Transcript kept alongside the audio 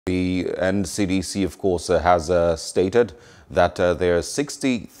The NCDC, of course, has stated that there are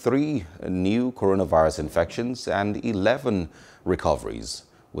 63 new coronavirus infections and 11 recoveries.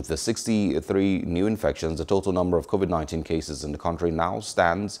 With the 63 new infections, the total number of COVID-19 cases in the country now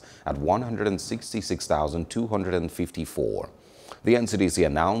stands at 166,254. The NCDC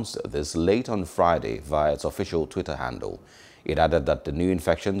announced this late on Friday via its official Twitter handle. It added that the new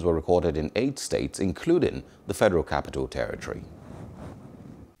infections were recorded in 8 states, including the Federal Capital Territory.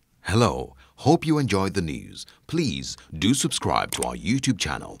 Hello, hope you enjoyed the news. Please do subscribe to our YouTube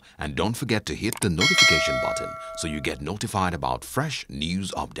channel and don't forget to hit the notification button so you get notified about fresh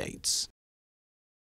news updates.